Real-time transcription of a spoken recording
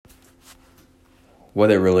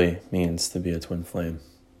what it really means to be a twin flame.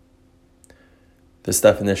 This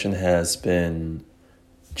definition has been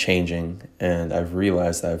changing, and I've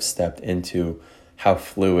realized that I've stepped into how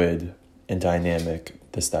fluid and dynamic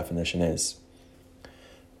this definition is.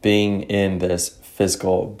 Being in this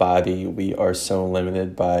physical body, we are so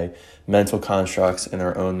limited by mental constructs in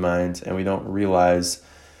our own minds, and we don't realize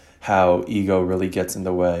how ego really gets in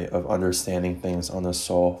the way of understanding things on a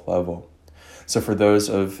soul level. So for those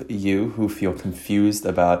of you who feel confused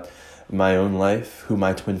about my own life, who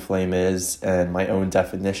my twin flame is, and my own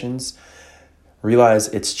definitions, realize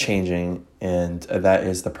it's changing, and that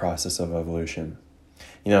is the process of evolution.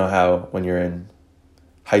 You know how when you're in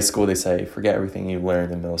high school, they say, forget everything you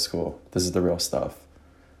learned in middle school. This is the real stuff.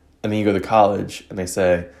 And then you go to college and they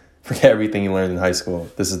say, forget everything you learned in high school.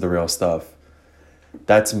 This is the real stuff.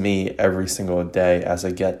 That's me every single day as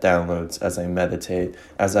I get downloads, as I meditate,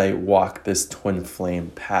 as I walk this twin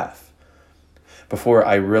flame path. Before,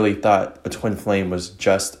 I really thought a twin flame was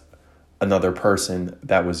just another person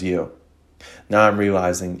that was you. Now I'm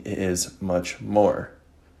realizing it is much more.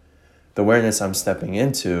 The awareness I'm stepping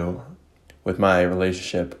into with my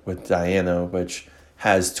relationship with Diana, which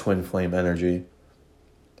has twin flame energy,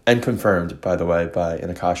 and confirmed, by the way, by an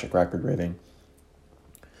Akashic record reading.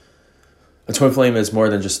 A twin flame is more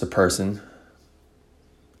than just a person.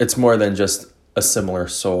 It's more than just a similar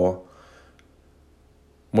soul.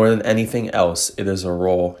 More than anything else, it is a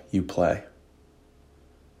role you play.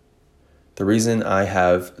 The reason I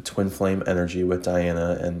have twin flame energy with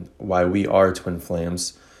Diana and why we are twin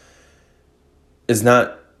flames is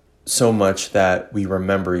not so much that we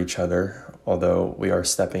remember each other, although we are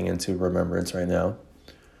stepping into remembrance right now,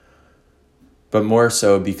 but more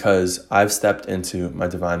so because I've stepped into my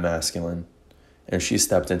divine masculine and she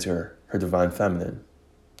stepped into her divine feminine.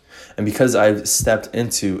 And because I've stepped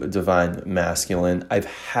into a divine masculine, I've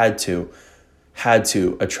had to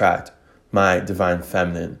attract my divine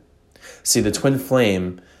feminine. See, the twin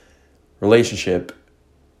flame relationship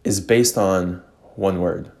is based on one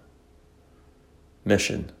word: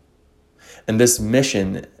 mission. And this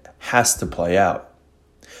mission has to play out.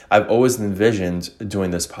 I've always envisioned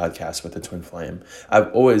doing this podcast with the twin flame.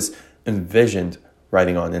 I've always envisioned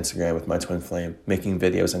writing on Instagram with my twin flame, making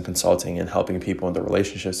videos and consulting and helping people in their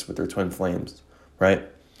relationships with their twin flames, right?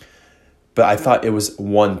 But I thought it was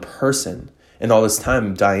one person. And all this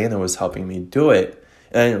time, Diana was helping me do it.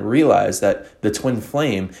 And I didn't realize that the twin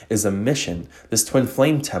flame is a mission. This twin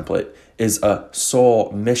flame template is a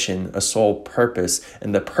soul mission, a soul purpose.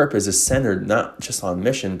 And the purpose is centered not just on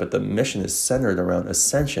mission, but the mission is centered around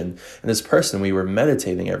ascension. And this person, we were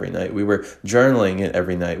meditating every night. We were journaling it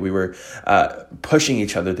every night. We were pushing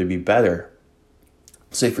each other to be better.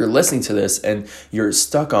 So if you're listening to this and you're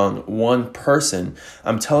stuck on one person,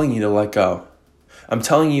 I'm telling you to let go. I'm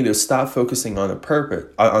telling you to stop focusing on a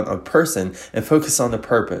person and focus on the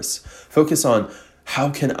purpose. Focus on, how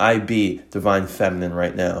can I be divine feminine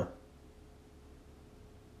right now?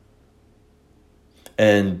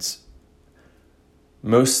 And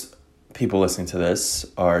most people listening to this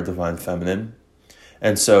are divine feminine.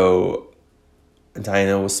 And so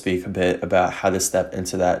Diana will speak a bit about how to step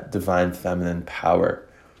into that divine feminine power.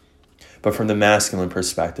 But from the masculine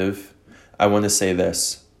perspective, I want to say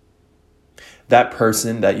this. That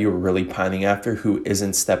person that you're really pining after, who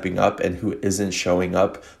isn't stepping up and who isn't showing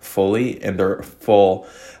up fully in their full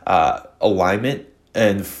alignment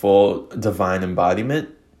and full divine embodiment,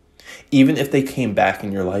 even if they came back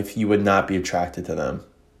in your life, you would not be attracted to them.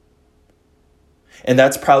 And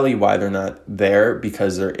that's probably why they're not there,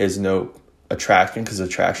 because there is no attraction, because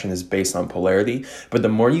attraction is based on polarity. But the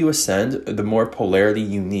more you ascend, the more polarity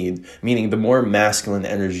you need, meaning the more masculine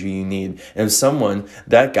energy you need. And if someone,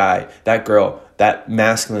 that guy, that girl, that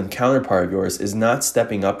masculine counterpart of yours is not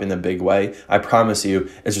stepping up in a big way, I promise you,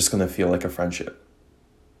 it's just going to feel like a friendship.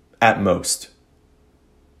 At most.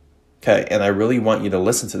 Okay, and I really want you to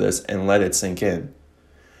listen to this and let it sink in.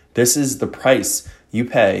 This is the price you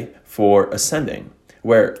pay for ascending,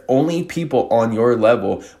 where only people on your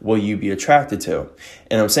level will you be attracted to.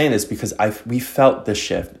 And I'm saying this because we felt this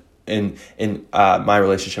shift in my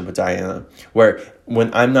relationship with Diana, where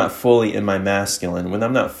when I'm not fully in my masculine, when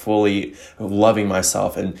I'm not fully loving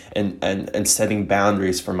myself and setting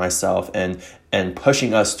boundaries for myself and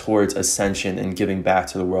pushing us towards ascension and giving back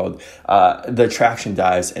to the world, the attraction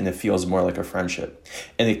dies and it feels more like a friendship.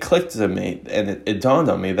 And it clicked to me and it dawned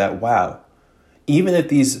on me that, wow, even if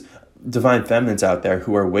these divine feminines out there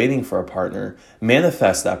who are waiting for a partner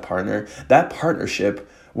manifest that partner, that partnership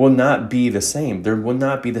will not be the same. There will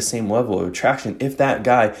not be the same level of attraction if that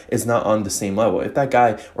guy is not on the same level. If that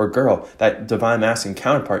guy or girl, that divine masculine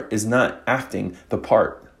counterpart, is not acting the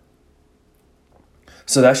part.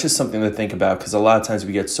 So that's just something to think about, because a lot of times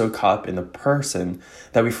we get so caught up in the person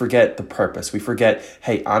that we forget the purpose. We forget,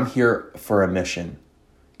 hey, I'm here for a mission.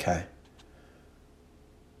 Okay.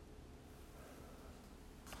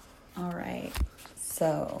 All right.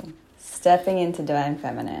 So, stepping into Divine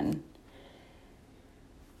Feminine.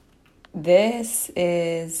 This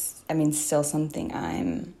is, still something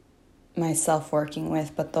I'm myself working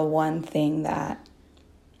with, but the one thing that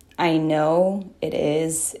I know it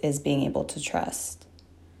is being able to trust.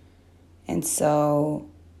 And so,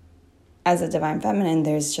 as a Divine Feminine,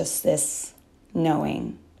 there's just this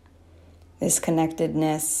knowing, this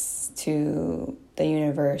connectedness to the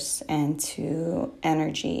universe and to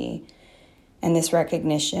energy, and this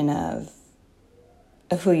recognition of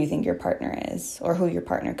who you think your partner is or who your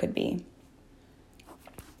partner could be.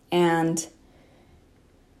 And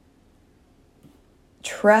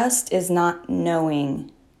trust is not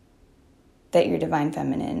knowing that you're Divine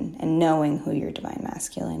Feminine and knowing who your Divine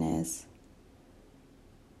Masculine is.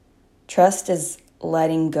 Trust is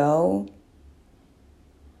letting go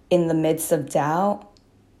in the midst of doubt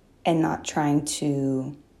and not trying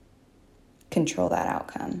to control that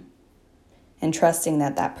outcome. And trusting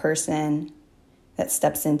that that person that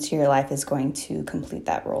steps into your life is going to complete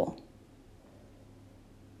that role.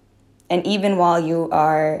 And even while you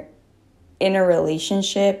are in a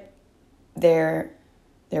relationship, there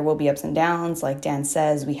will be ups and downs. Like Dan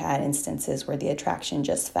says, we had instances where the attraction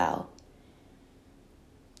just fell.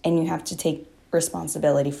 And you have to take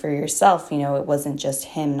responsibility for yourself. It wasn't just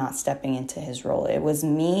him not stepping into his role. It was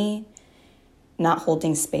me not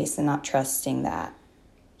holding space and not trusting that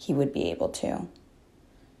he would be able to.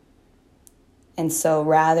 And so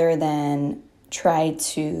rather than try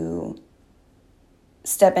to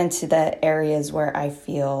step into the areas where I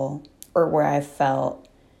feel or where I felt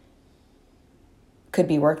could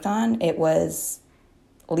be worked on, it was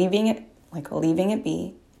leaving it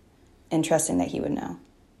be and trusting that he would know.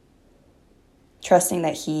 Trusting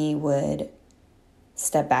that he would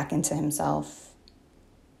step back into himself,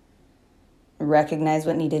 recognize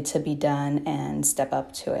what needed to be done, and step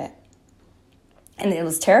up to it. And it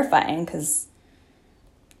was terrifying because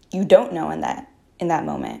you don't know in that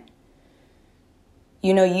moment.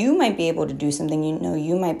 You might be able to do something,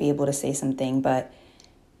 you might be able to say something, but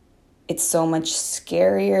it's so much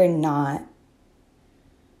scarier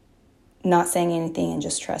not saying anything and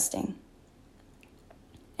just trusting.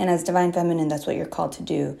 And as Divine Feminine, that's what you're called to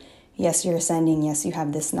do. Yes, you're ascending. Yes, you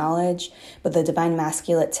have this knowledge, but the Divine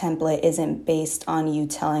Masculine template isn't based on you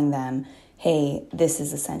telling them, hey, this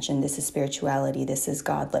is ascension, this is spirituality, this is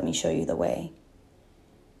God, let me show you the way.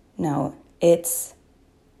 No, it's,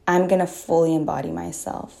 I'm going to fully embody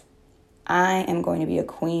myself. I am going to be a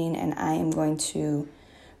queen, and I am going to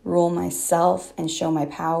rule myself and show my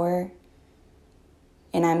power.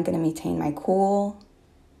 And I'm going to maintain my cool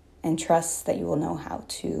and trust that you will know how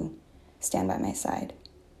to stand by my side.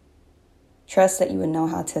 Trust that you would know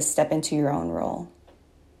how to step into your own role.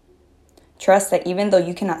 Trust that even though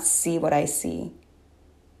you cannot see what I see,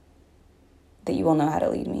 that you will know how to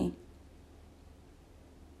lead me.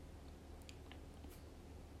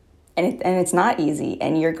 And it's not easy,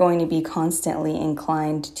 and you're going to be constantly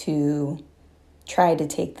inclined to try to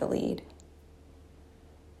take the lead.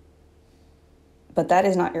 But that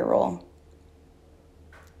is not your role.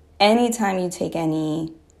 Anytime you take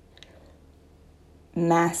any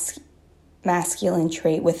masculine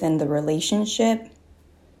trait within the relationship,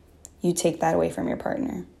 you take that away from your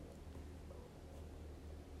partner.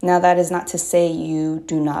 Now, that is not to say you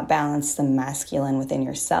do not balance the masculine within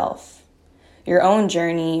yourself. Your own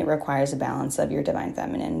journey requires a balance of your Divine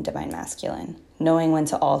Feminine and Divine Masculine, knowing when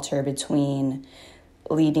to alter between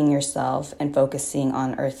leading yourself and focusing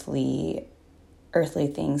on earthly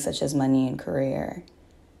things such as money and career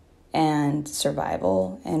and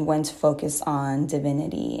survival, and when to focus on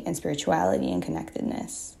divinity and spirituality and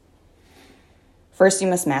connectedness. First, you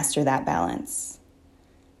must master that balance.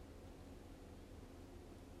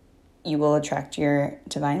 You will attract your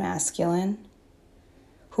Divine Masculine,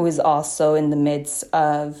 who is also in the midst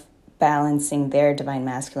of balancing their Divine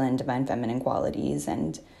Masculine, Divine Feminine qualities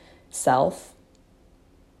and self.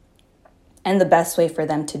 And the best way for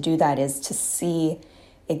them to do that is to see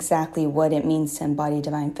exactly what it means to embody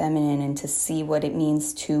Divine Feminine and to see what it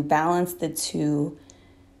means to balance the two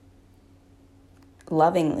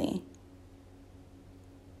lovingly.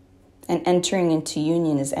 And entering into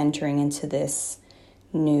union is entering into this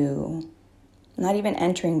new, not even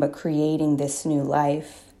entering, but creating this new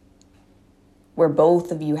life where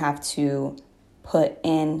both of you have to put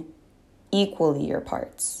in equally your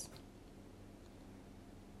parts.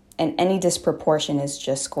 And any disproportion is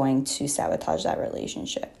just going to sabotage that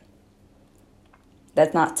relationship.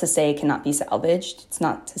 That's not to say it cannot be salvaged. It's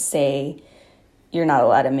not to say you're not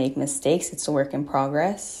allowed to make mistakes. It's a work in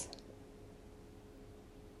progress.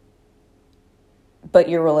 But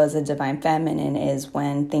your role as a divine feminine is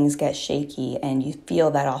when things get shaky and you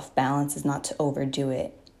feel that off balance is not to overdo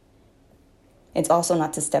it. It's also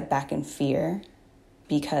not to step back in fear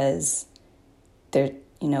because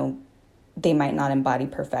they might not embody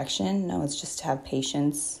perfection. No, it's just to have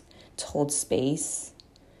patience, to hold space,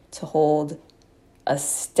 to hold a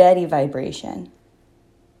steady vibration.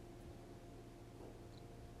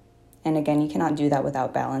 And again, you cannot do that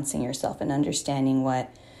without balancing yourself and understanding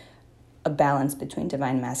what a balance between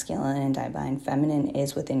divine masculine and divine feminine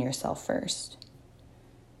is within yourself first.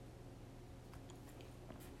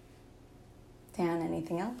 Dan,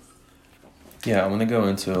 anything else? Yeah, I want to go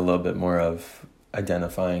into a little bit more of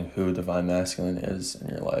identifying who divine masculine is in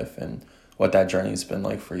your life and what that journey's been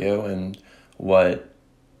like for you, and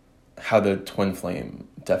how the twin flame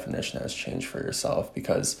definition has changed for yourself,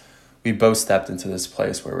 because we both stepped into this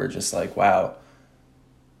place where we're just like, wow,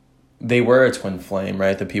 they were a twin flame,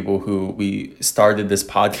 right? The people who we started this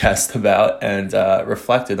podcast about and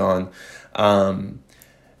reflected on.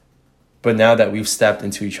 But now that we've stepped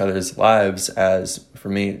into each other's lives, as for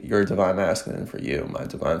me, you're divine masculine, for you, my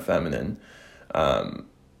divine feminine,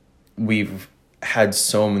 we've had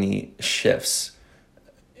so many shifts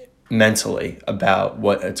mentally about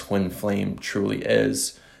what a twin flame truly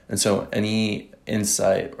is. And so any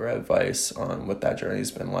insight or advice on what that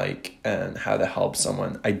journey's been like and how to help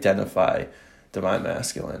someone identify divine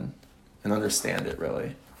masculine and understand it,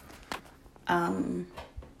 really?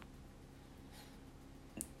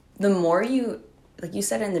 The more you, like you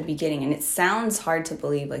said in the beginning, and it sounds hard to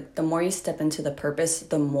believe, like the more you step into the purpose,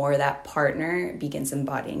 the more that partner begins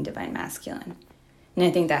embodying divine masculine. And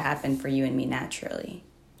I think that happened for you and me naturally.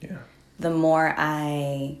 Yeah. The more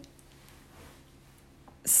I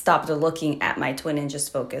stopped looking at my twin and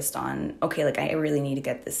just focused on, okay, like I really need to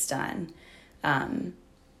get this done.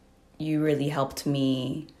 You really helped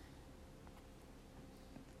me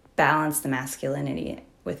balance the masculinity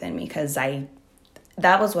within me, because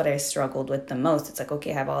that was what I struggled with the most. It's like,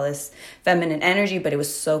 okay, I have all this feminine energy, but it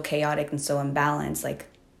was so chaotic and so imbalanced. Like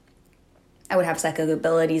I would have psychic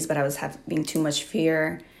abilities, but I was having too much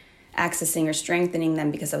fear accessing or strengthening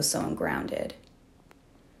them because I was so ungrounded.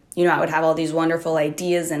 I would have all these wonderful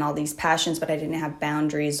ideas and all these passions, but I didn't have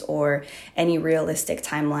boundaries or any realistic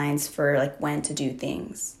timelines for like when to do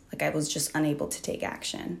things. Like I was just unable to take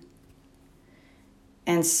action.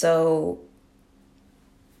 And so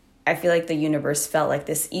I feel like the universe felt like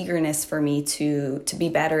this eagerness for me to be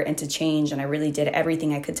better and to change. And I really did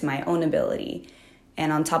everything I could to my own ability.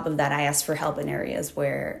 And on top of that, I asked for help in areas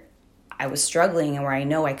where I was struggling and where I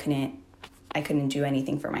know I couldn't do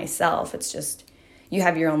anything for myself. It's just, you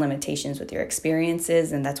have your own limitations with your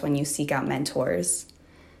experiences, and that's when you seek out mentors.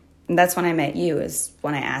 And that's when I met you, is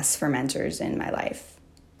when I asked for mentors in my life.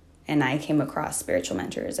 And I came across spiritual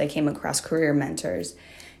mentors. I came across career mentors.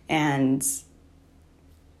 And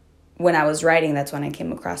when I was writing, that's when I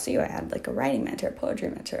came across you. I had like a writing mentor, a poetry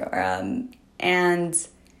mentor. And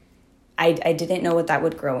I didn't know what that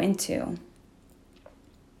would grow into.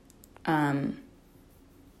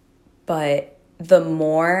 But the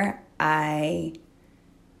more I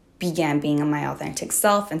began being my authentic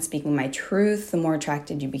self and speaking my truth, the more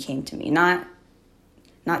attracted you became to me. Not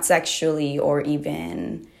sexually or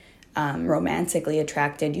even romantically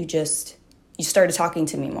attracted. You started talking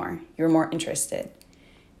to me more. You were more interested.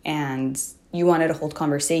 And you wanted to hold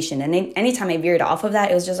conversation. And anytime I veered off of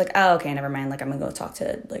that, it was just like, oh, okay, never mind. Like, I'm going to go talk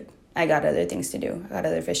to, like, I got other things to do. I got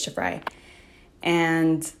other fish to fry.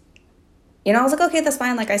 And, I was like, okay, that's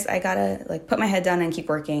fine. Like, I got to, like, put my head down and keep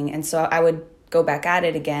working. And so I would go back at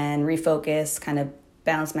it again, refocus, kind of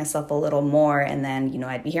balance myself a little more. And then,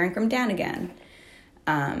 I'd be hearing from Dan again.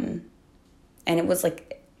 And it was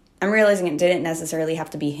like, I'm realizing it didn't necessarily have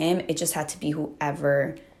to be him. It just had to be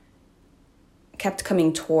whoever kept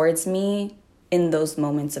coming towards me in those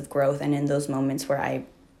moments of growth and in those moments where I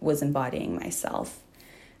was embodying myself.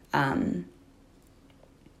 And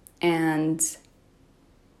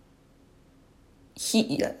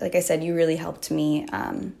he, like I said, you really helped me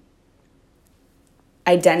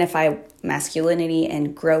identify masculinity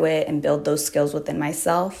and grow it and build those skills within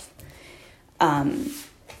myself. And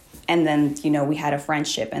then, we had a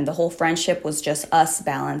friendship, and the whole friendship was just us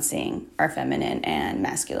balancing our feminine and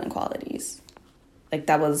masculine qualities. Like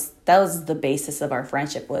that was the basis of our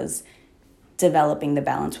friendship, was developing the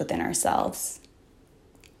balance within ourselves.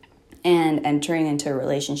 And entering into a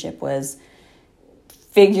relationship was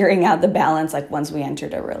figuring out the balance, like once we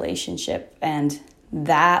entered a relationship. And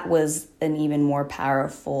that was an even more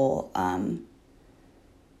powerful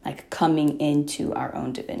like coming into our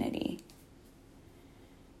own divinity.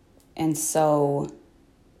 And so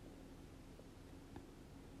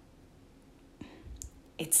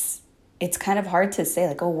it's kind of hard to say,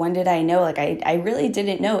 like, oh, when did I know? Like, I really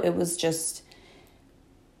didn't know. It was just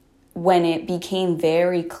when it became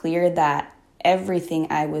very clear that everything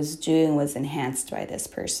I was doing was enhanced by this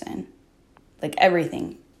person. Like,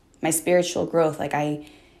 everything. My spiritual growth. Like, I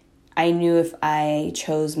knew if I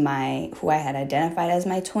chose who I had identified as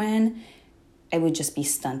my twin, I would just be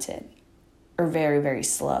stunted or very, very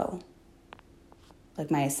slow.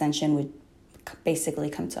 Like, my ascension would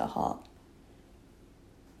basically come to a halt.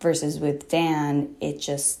 Versus with Dan, it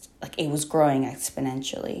just, like, it was growing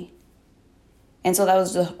exponentially. And so that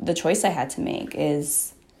was the choice I had to make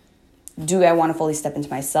is, do I want to fully step into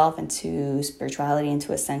myself, into spirituality,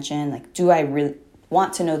 into ascension? Like, do I really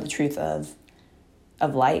want to know the truth of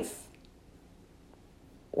life?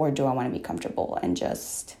 Or do I want to be comfortable and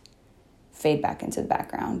just fade back into the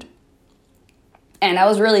background? And I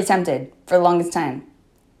was really tempted for the longest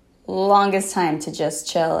time to just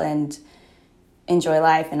chill and enjoy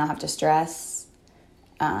life and not have to stress.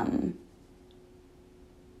 But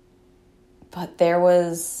there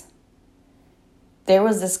was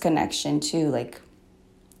this connection too. Like,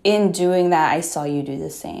 in doing that, I saw you do the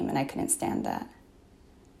same, and I couldn't stand that.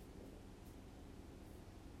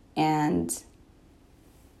 And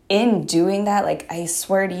in doing that, like, I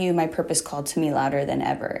swear to you, my purpose called to me louder than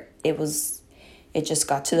ever. It just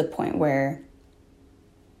got to the point where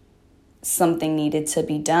something needed to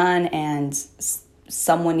be done, and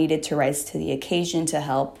someone needed to rise to the occasion to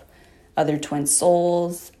help other twin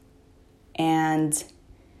souls. And,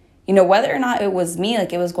 you know, whether or not it was me,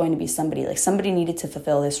 like, it was going to be somebody. Like, somebody needed to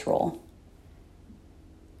fulfill this role.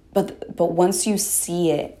 But once you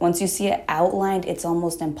see it outlined, it's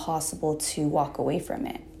almost impossible to walk away from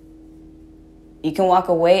it. You can walk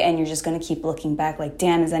away and you're just going to keep looking back like,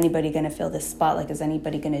 damn, is anybody going to fill this spot? Like, is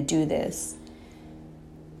anybody going to do this?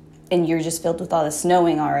 And you're just filled with all this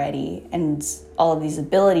knowing already and all of these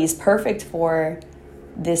abilities perfect for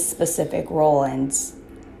this specific role. And,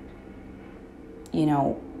 you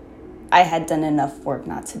know, I had done enough work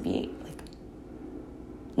not to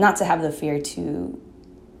have the fear to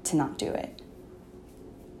not do it.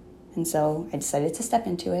 And so I decided to step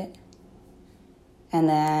into it. And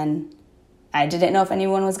then I didn't know if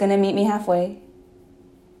anyone was going to meet me halfway.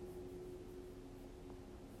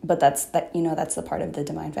 But that's the part of the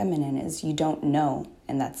divine feminine is you don't know.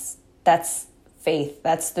 And that's faith.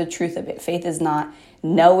 That's the truth of it. Faith is not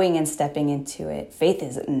knowing and stepping into it. Faith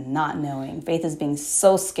is not knowing. Faith is being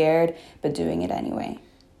so scared, but doing it anyway.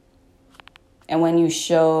 And when you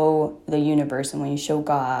show the universe and when you show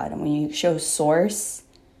God and when you show Source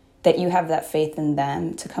that you have that faith in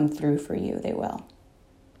them to come through for you, they will.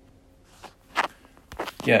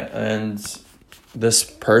 Yeah, and this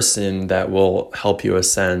person that will help you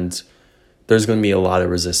ascend, there's going to be a lot of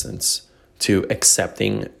resistance to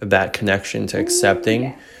accepting that connection, to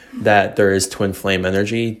accepting that there is twin flame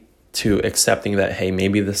energy, to accepting that, hey,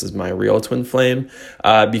 maybe this is my real twin flame,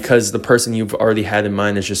 because the person you've already had in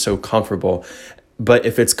mind is just so comfortable. But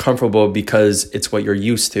if it's comfortable because it's what you're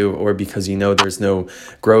used to, or because you know there's no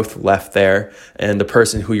growth left there, and the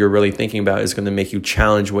person who you're really thinking about is going to make you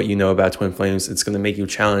challenge what you know about twin flames, it's going to make you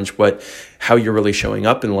challenge how you're really showing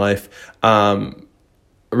up in life,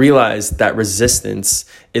 realize that resistance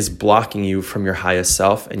is blocking you from your highest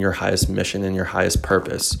self and your highest mission and your highest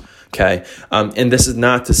purpose. Okay. And this is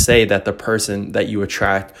not to say that the person that you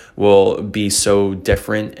attract will be so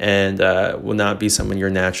different and will not be someone you're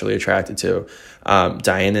naturally attracted to.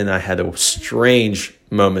 Diana and I had a strange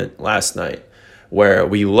moment last night where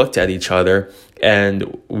we looked at each other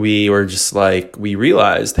and we were just like, we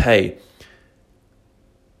realized, hey,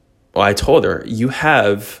 well, I told her,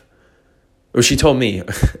 she told me,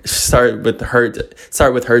 start with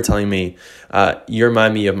her telling me, you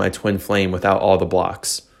remind me of my twin flame without all the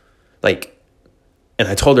blocks. Like, and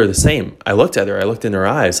I told her the same. I looked at her, I looked in her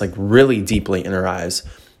eyes, like really deeply in her eyes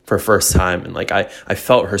for the first time. And like, I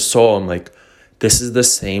felt her soul. I'm like, this is the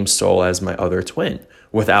same soul as my other twin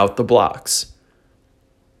without the blocks.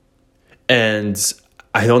 And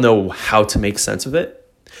I don't know how to make sense of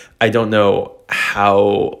it. I don't know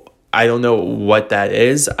what that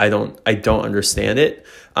is. I don't understand it.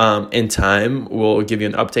 In time, we'll give you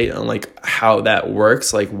an update on like how that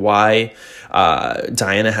works, like why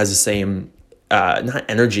Diana has the same, not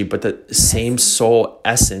energy, but the same soul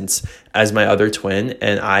essence as my other twin,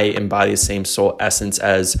 and I embody the same soul essence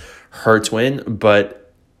as her twin,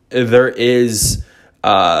 but there is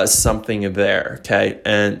something there, okay?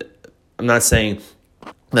 And I'm not saying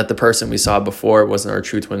that the person we saw before wasn't our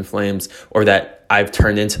true twin flames, or that I've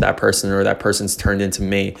turned into that person, or that person's turned into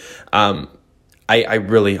me. I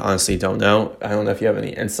really honestly don't know. I don't know if you have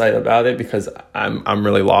any insight about it, because I'm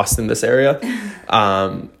really lost in this area.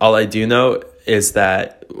 All I do know is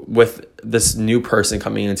that with this new person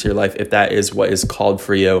coming into your life, if that is what is called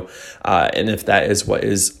for you, and if that is what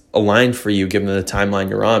is aligned for you, given the timeline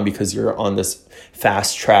you're on, because you're on this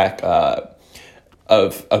fast track of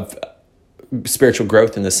spiritual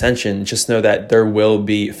growth and ascension, just know that there will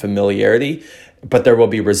be familiarity, but there will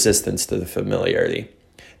be resistance to the familiarity.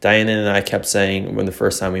 Diana and I kept saying when the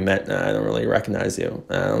first time we met, I don't really recognize you.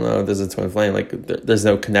 I don't know if there's a twin flame. Like, there's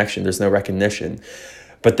no connection. There's no recognition.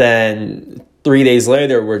 But then 3 days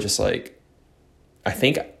later, we're just like, I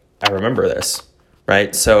think I remember this,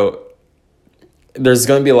 right? So there's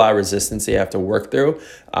going to be a lot of resistance that you have to work through.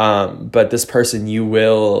 But this person you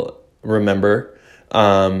will remember,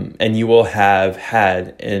 and you will have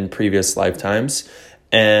had in previous lifetimes.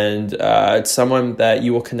 And it's someone that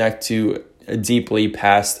you will connect to deeply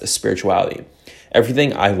past spirituality.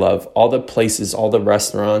 Everything I love, all the places, all the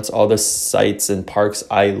restaurants, all the sites and parks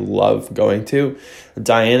I love going to,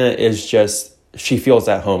 Diana is just, she feels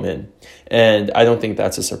at home in. And I don't think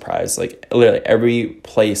that's a surprise. Like, literally every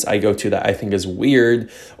place I go to that I think is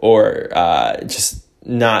weird, or just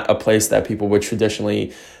not a place that people would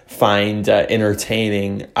traditionally find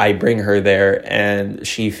entertaining, I bring her there, and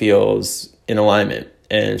she feels in alignment,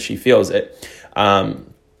 and she feels it.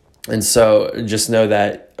 And so just know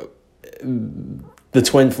that the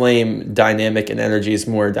twin flame dynamic and energy is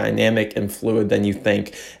more dynamic and fluid than you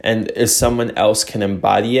think. And if someone else can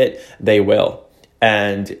embody it, they will.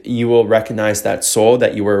 And you will recognize that soul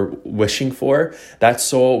that you were wishing for. That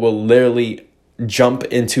soul will literally jump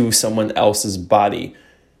into someone else's body.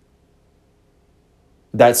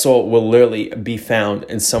 That soul will literally be found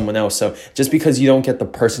in someone else. So just because you don't get the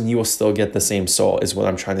person, you will still get the same soul, is what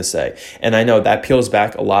I'm trying to say. And I know that peels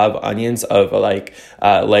back a lot of onions of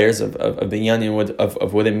layers of the onion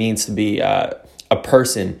of what it means to be a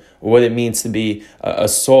person, what it means to be a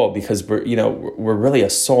soul, because we're really a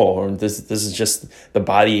soul. And this is just the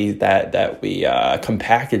body that we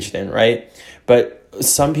come-packaged in, right? But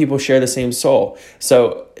some people share the same soul.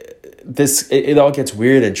 So it all gets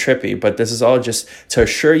weird and trippy, but this is all just to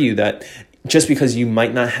assure you that just because you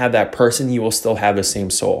might not have that person, you will still have the same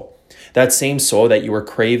soul. That same soul that you were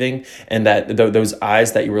craving, and that those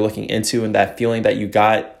eyes that you were looking into, and that feeling that you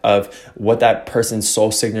got of what that person's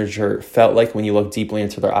soul signature felt like when you looked deeply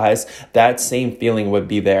into their eyes, that same feeling would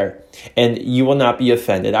be there. And you will not be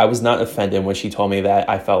offended. I was not offended when she told me that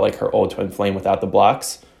I felt like her old twin flame without the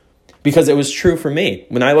blocks, because it was true for me.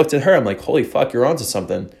 When I looked at her, I'm like, holy fuck, you're onto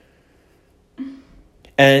something.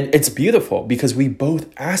 And it's beautiful because we both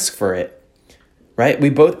asked for it, right?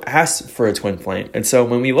 We both asked for a twin flame. And so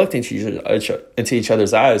when we looked into each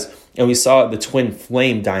other's eyes and we saw the twin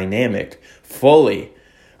flame dynamic fully,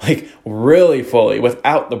 like really fully,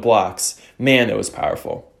 without the blocks, man, it was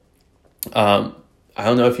powerful. I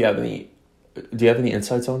don't know if you have do you have any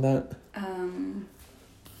insights on that?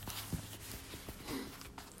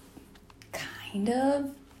 Kind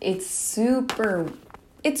of.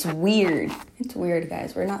 It's weird. It's weird,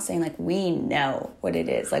 guys. We're not saying like we know what it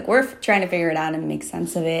is. Like, we're trying to figure it out and make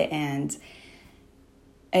sense of it. And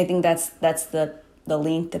I think that's the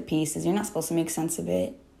link, the piece, is you're not supposed to make sense of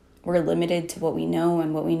it. We're limited to what we know,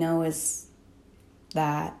 and what we know is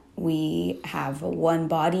that we have one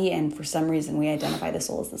body, and for some reason we identify the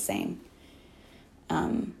soul as the same.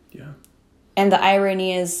 Yeah. And the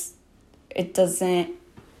irony is, it doesn't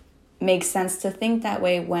make sense to think that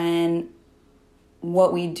way when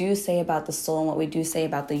what we do say about the soul and what we do say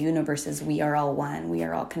about the universe is we are all one, we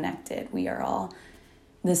are all connected, we are all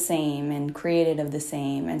the same and created of the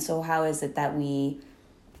same. And so how is it that we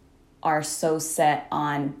are so set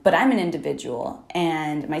on, but I'm an individual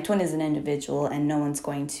and my twin is an individual, and no one's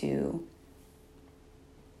going to,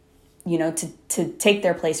 to take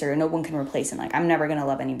their place, or no one can replace him. Like, I'm never going to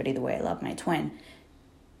love anybody the way I love my twin.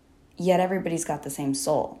 Yet everybody's got the same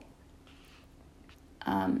soul.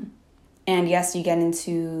 And yes, you get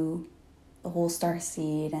into the whole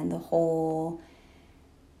starseed and the whole,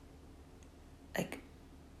 like,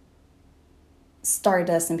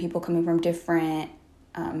 stardust and people coming from different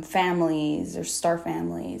families or star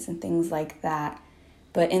families and things like that.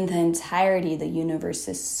 But in the entirety, the universe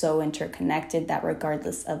is so interconnected that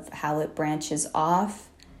regardless of how it branches off,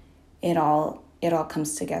 it all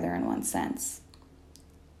comes together in one sense.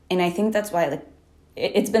 And I think that's why, like,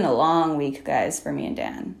 it's been a long week, guys, for me and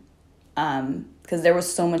Dan. Because there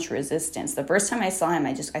was so much resistance. The first time I saw him,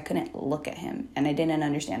 I couldn't look at him, and I didn't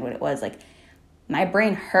understand what it was. Like, my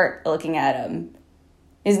brain hurt looking at him,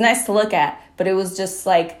 It's nice to look at, but it was just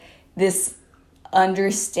like this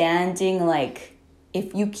understanding, like,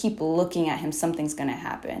 if you keep looking at him, something's going to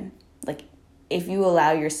happen. Like, if you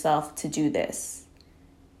allow yourself to do this,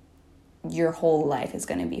 your whole life is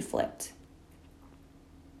going to be flipped.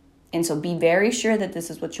 And so be very sure that this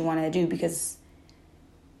is what you want to do, because,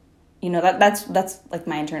 you know, that's like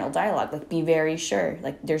my internal dialogue. Like, be very sure.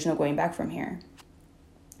 Like, there's no going back from here.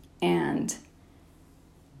 And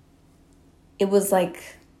it was like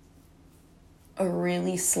a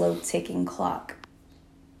really slow ticking clock.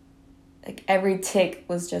 Like, every tick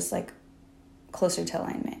was just like closer to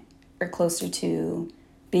alignment, or closer to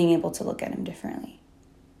being able to look at him differently.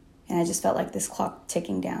 And I just felt like this clock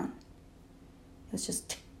ticking down. It was just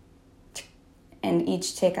tick, tick. And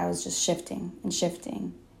each tick I was just shifting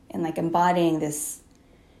and like embodying this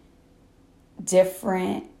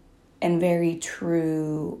different and very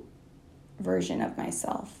true version of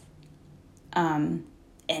myself.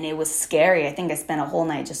 And it was scary. I think I spent a whole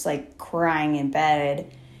night just like crying in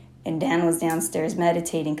bed, and Dan was downstairs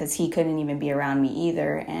meditating because he couldn't even be around me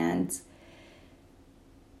either. And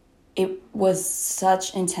it was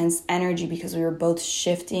such intense energy because we were both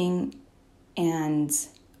shifting and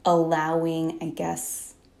allowing, I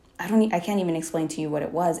guess, I can't even explain to you what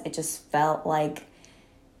it was. It just felt like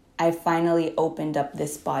I finally opened up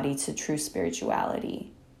this body to true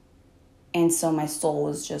spirituality. And so my soul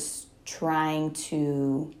was just trying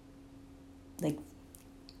to like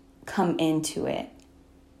come into it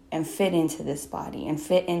and fit into this body and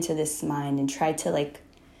fit into this mind and try to like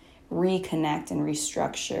reconnect and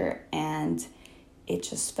restructure. And it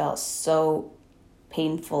just felt so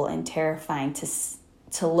painful and terrifying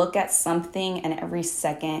to look at something, and every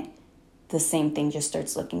second the same thing just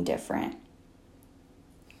starts looking different.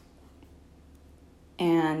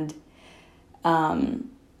 And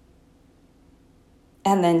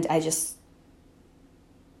then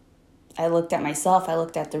I looked at myself, I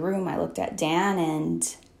looked at the room, I looked at Dan,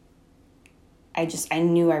 and I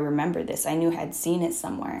knew I remembered this. I knew I had seen it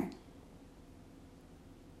somewhere.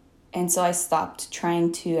 And so I stopped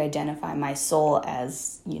trying to identify my soul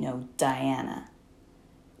as, you know, Diana.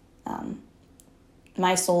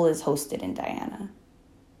 My soul is hosted in Diana.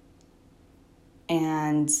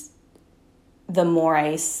 And the more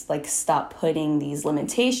I like stop putting these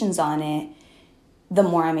limitations on it, the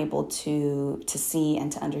more I'm able to see and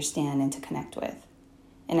to understand and to connect with.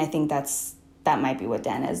 And I think that might be what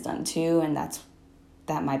Dan has done too, and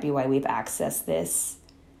that might be why we've accessed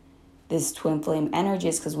this twin flame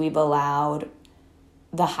energies, because we've allowed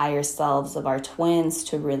the higher selves of our twins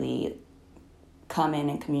to really come in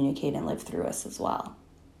and communicate and live through us as well.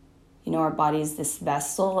 You know, our body is this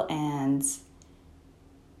vessel, and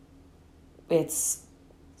it's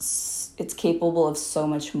capable of so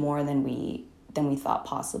much more than we thought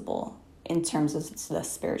possible in terms of the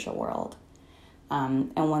spiritual world.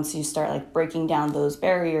 And once you start like breaking down those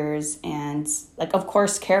barriers and like, of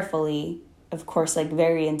course, carefully, of course, like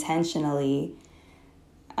very intentionally,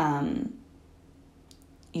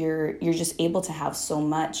 you're just able to have so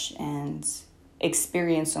much and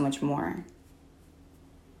experience so much more.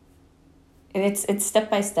 And it's step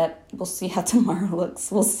by step. We'll see how tomorrow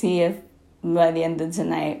looks. We'll see if by the end of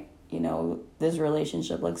tonight, you know, this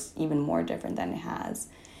relationship looks even more different than it has.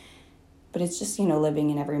 But it's just, you know, living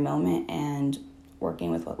in every moment and working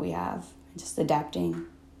with what we have, just adapting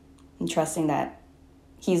and trusting that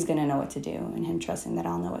he's going to know what to do, and him trusting that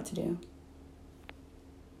I'll know what to do.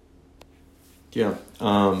 Yeah.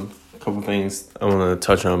 A couple things I want to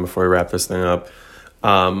touch on before we wrap this thing up.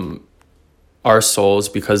 Our souls,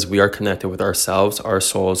 because we are connected with ourselves, our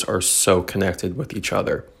souls are so connected with each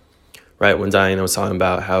other. Right? When Diana was talking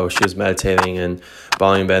about how she was meditating and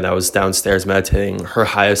falling in bed, I was downstairs meditating. Her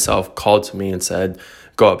highest self called to me and said,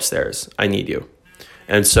 "Go upstairs. I need you."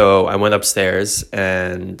 And so I went upstairs,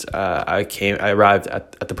 and I arrived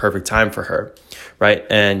at the perfect time for her, right?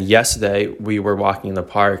 And yesterday we were walking in the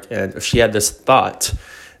park, and she had this thought.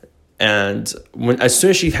 And as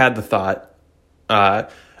soon as she had the thought,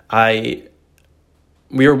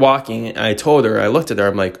 we were walking, and I told her, I looked at her,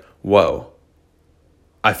 I'm like, whoa.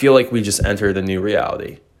 I feel like we just entered a new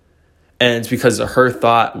reality. And it's because her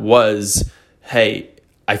thought was, hey,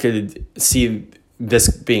 I could see this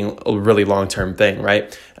being a really long-term thing,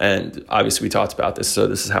 right? And obviously we talked about this, so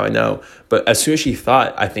this is how I know. But as soon as she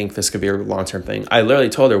thought, I think this could be a long-term thing, I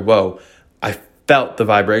literally told her, whoa, I felt the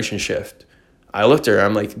vibration shift. I looked at her,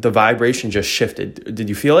 I'm like, the vibration just shifted. Did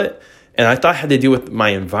you feel it? And I thought it had to do with my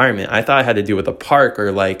environment. I thought it had to do with a park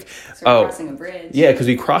or like, crossing a bridge. Yeah, because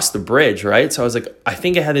we crossed the bridge, right? So I was like, I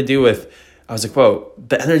think it had to do with I was like, whoa,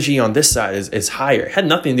 the energy on this side is higher. It had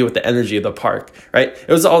nothing to do with the energy of the park, right?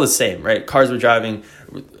 It was all the same, right? Cars were driving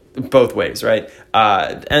both ways, right?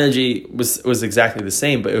 The energy was exactly the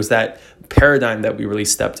same, but it was that paradigm that we really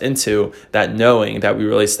stepped into, that knowing that we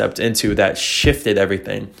really stepped into, that shifted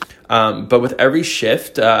everything. But with every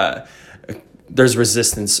shift, there's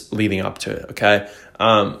resistance leading up to it, okay?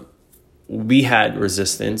 We had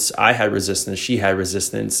resistance, I had resistance, she had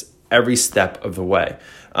resistance every step of the way.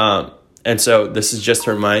 And so this is just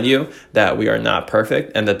to remind you that we are not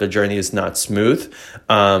perfect and that the journey is not smooth.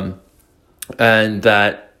 And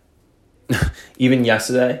that even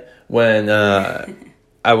yesterday when I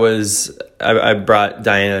brought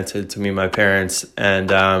Diana to meet my parents,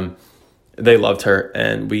 and they loved her,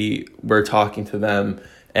 and we were talking to them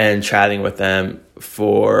and chatting with them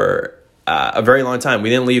for a very long time. We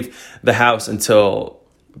didn't leave the house until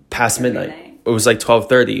past midnight. It was like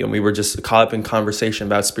 12:30, and we were just caught up in conversation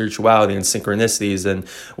about spirituality and synchronicities and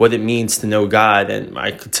what it means to know God. And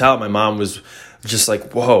I could tell my mom was just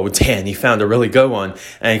like, whoa, Dan, you found a really good one.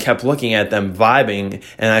 And I kept looking at them vibing,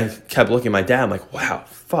 and I kept looking at my dad. I'm like, wow,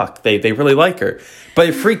 fuck, they really like her. But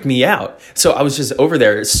it freaked me out. So I was just over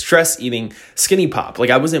there stress eating Skinny Pop.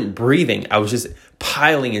 Like I wasn't breathing. I was just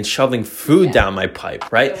piling and shoveling food down my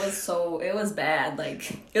pipe, right? It was bad.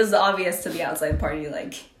 Like it was obvious to the outside party,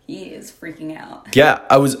 like he is freaking out. Yeah,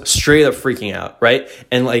 I was straight up freaking out, right?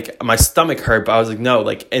 And like my stomach hurt, but I was like, no,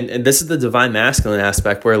 like, and this is the divine masculine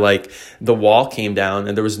aspect where like the wall came down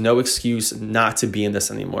and there was no excuse not to be in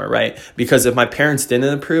this anymore, right? Because if my parents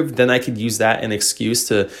didn't approve, then I could use that an excuse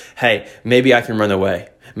to, hey, maybe I can run away.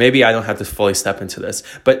 Maybe I don't have to fully step into this.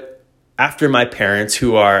 But after my parents,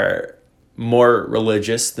 who are more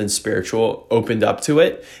religious than spiritual, opened up to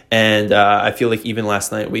it, and I feel like even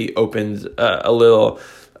last night we opened a little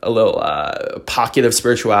pocket of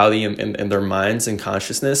spirituality in their minds and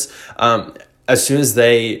consciousness. As soon as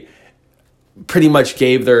they pretty much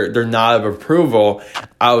gave their nod of approval,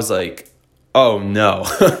 I was like, oh no,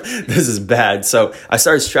 this is bad. So I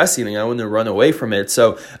started stress eating. I wanted to run away from it.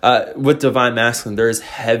 So with divine masculine, there is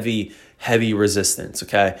heavy resistance,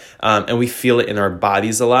 okay? And we feel it in our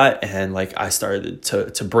bodies a lot. And like I started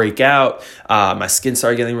to break out. My skin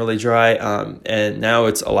started getting really dry. And now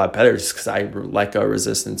it's a lot better just because I let go of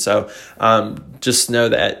resistance. So just know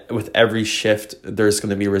that with every shift, there's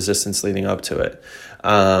going to be resistance leading up to it.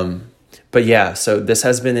 But yeah, so this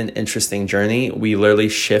has been an interesting journey. We literally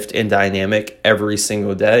shift in dynamic every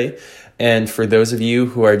single day. And for those of you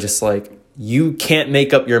who are just like, you can't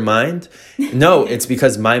make up your mind. No, it's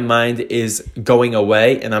because my mind is going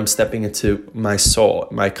away and I'm stepping into my soul,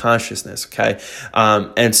 my consciousness, okay?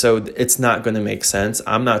 And so it's not going to make sense.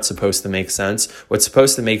 I'm not supposed to make sense. What's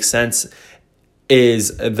supposed to make sense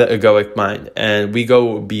is the egoic mind, and we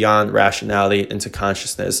go beyond rationality into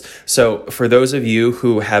consciousness. So for those of you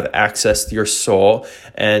who have accessed your soul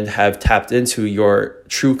and have tapped into your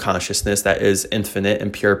true consciousness that is infinite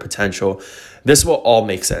and pure potential, this will all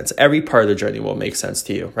make sense. Every part of the journey will make sense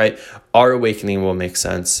to you, right? Our awakening will make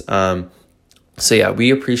sense. So yeah,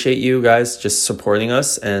 we appreciate you guys just supporting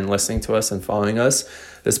us and listening to us and following us.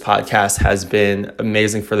 This podcast has been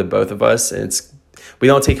amazing for the both of us. We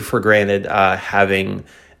don't take it for granted having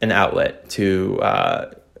an outlet to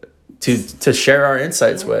share our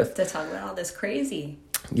insights with. To talk about all this crazy.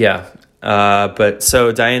 Yeah. But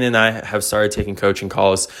so Diane and I have started taking coaching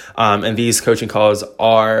calls, and these coaching calls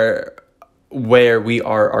are where we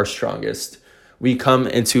are our strongest. We come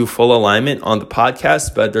into full alignment on the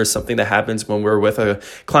podcast, but there's something that happens when we're with a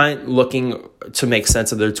client looking to make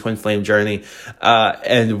sense of their twin flame journey,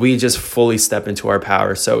 and we just fully step into our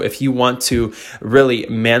power. So if you want to really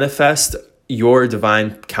manifest your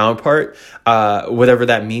divine counterpart, whatever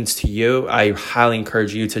that means to you, I highly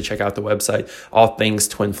encourage you to check out the website,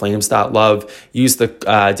 allthingstwinflames.love. Use the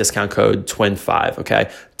discount code TWIN5,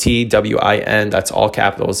 okay? TWIN, that's all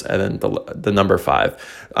capitals, and then the number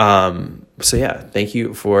 5. So yeah, thank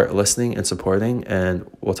you for listening and supporting, and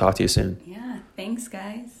we'll talk to you soon. Yeah, thanks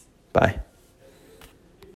guys. Bye.